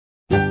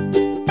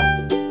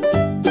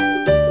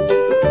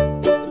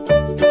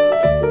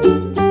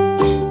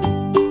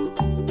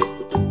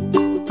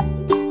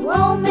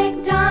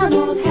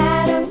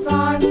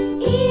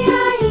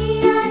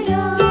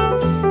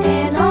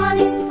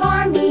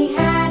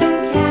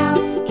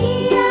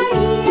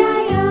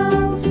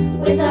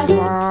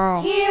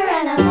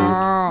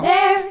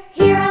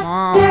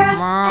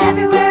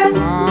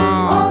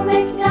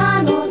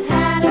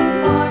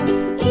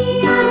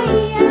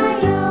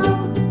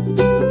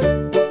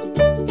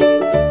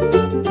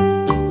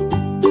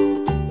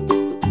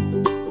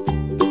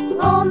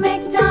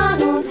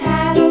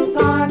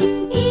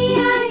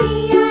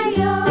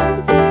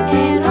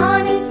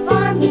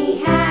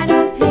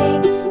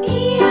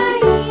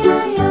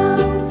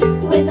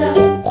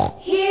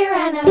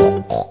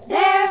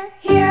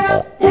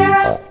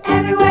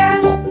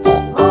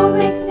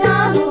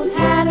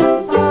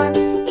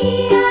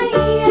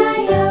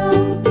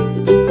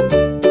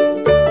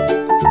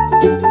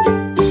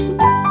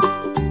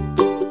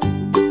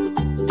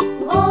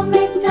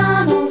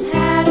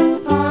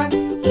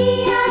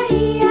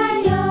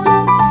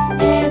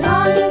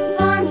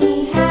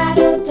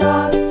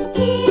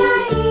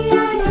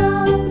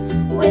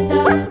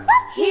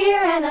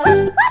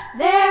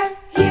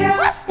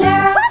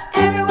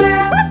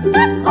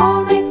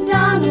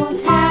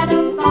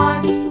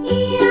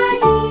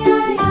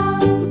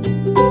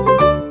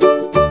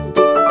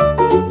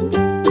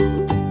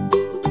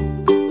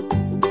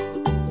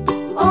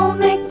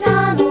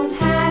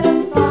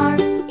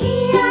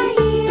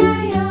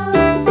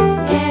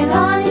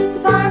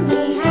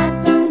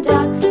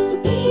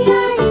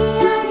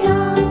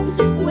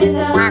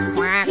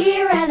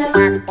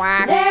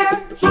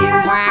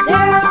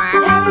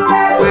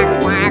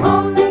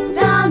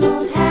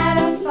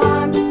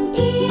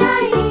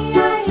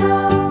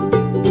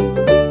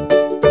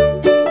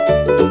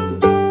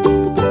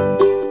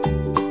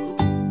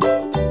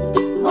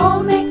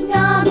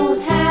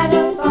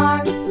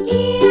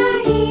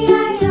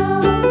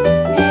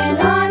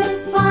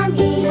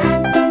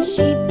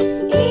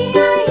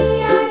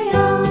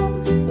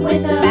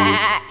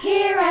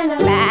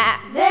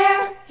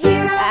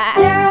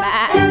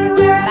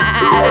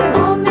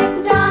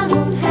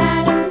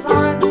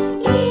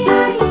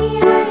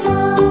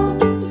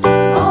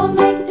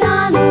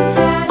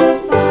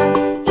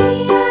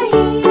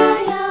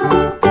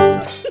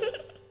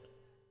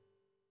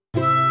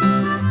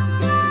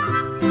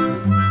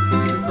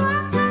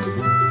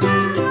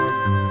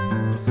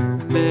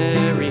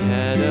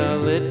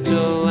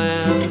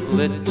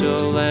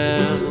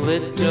lamb,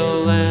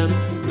 little lamb.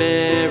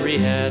 Mary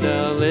had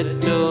a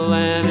little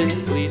lamb, its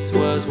fleece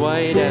was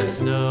white as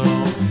snow.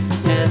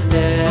 And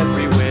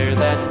everywhere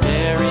that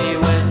Mary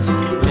went,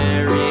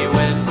 Mary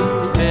went,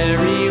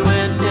 Mary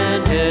went.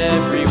 And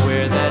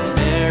everywhere that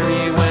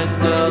Mary went,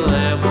 the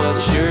lamb was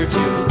sure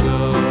to go.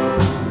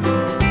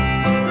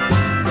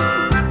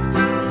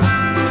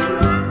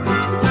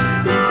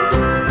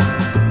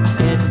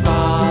 It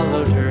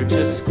followed her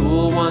to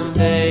school one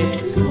day,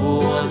 school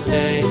one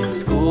day,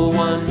 school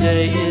one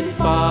day. It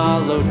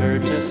followed her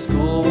to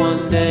school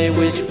one day,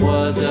 which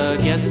was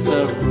against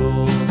the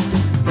rules.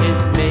 It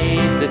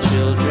made the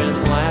children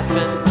laugh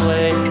and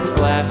play,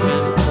 laugh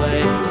and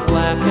play,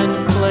 laugh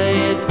and play.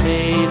 It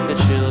made the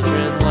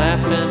children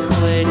laugh and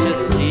play to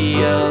see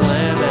a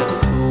lamb at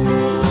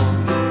school.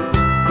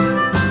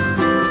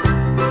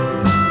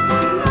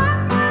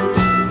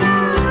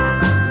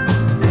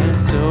 And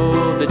so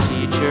the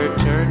teacher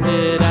turned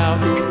it out,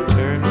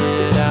 turned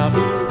it out,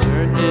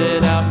 turned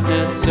it out.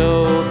 And so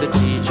the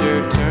teacher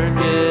turned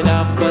it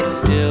out, but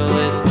still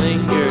it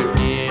lingered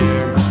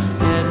near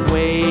and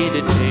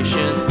waited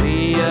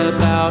patiently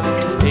about,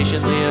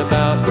 patiently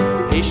about,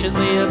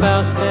 patiently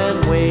about, and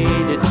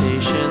waited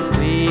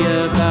patiently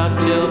about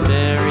till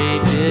Mary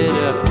did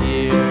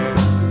appear.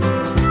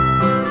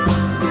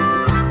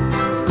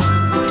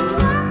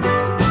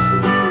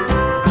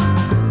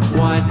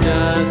 Why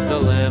does the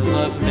lamb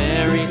love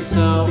Mary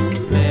so,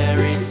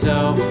 Mary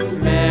so,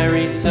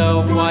 Mary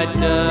so? Why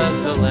does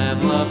the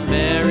lamb love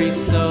Mary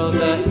so?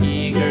 The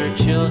eager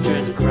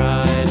children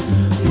cried.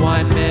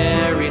 Why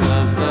Mary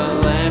loves the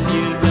lamb,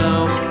 you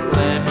know,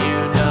 lamb, you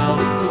know,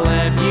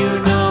 lamb, you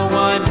know.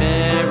 Why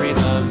Mary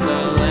loves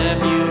the lamb,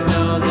 you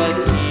know, the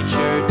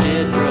teacher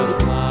did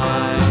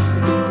reply.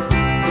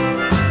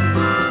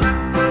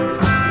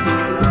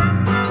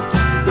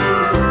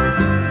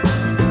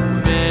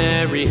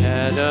 Mary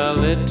had a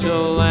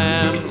little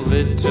lamb,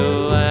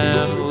 little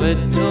lamb,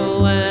 little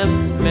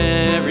lamb.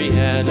 Mary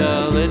had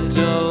a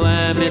little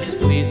lamb, its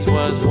fleece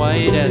was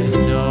white as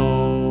snow.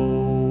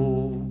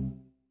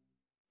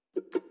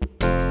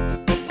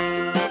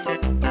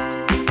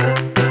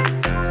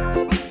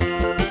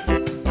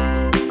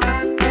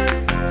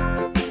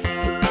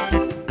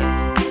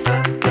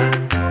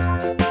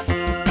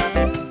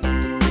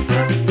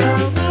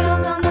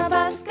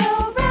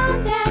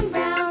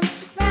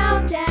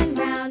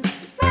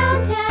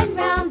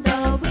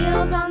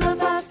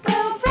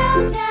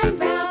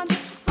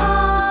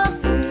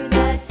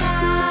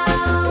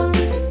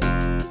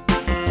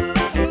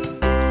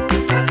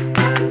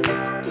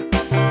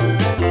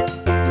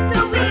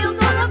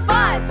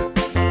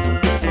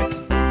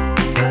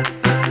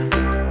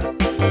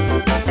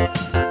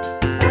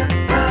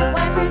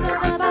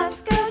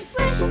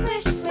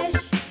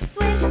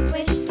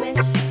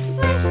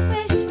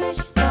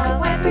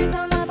 Wipers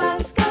on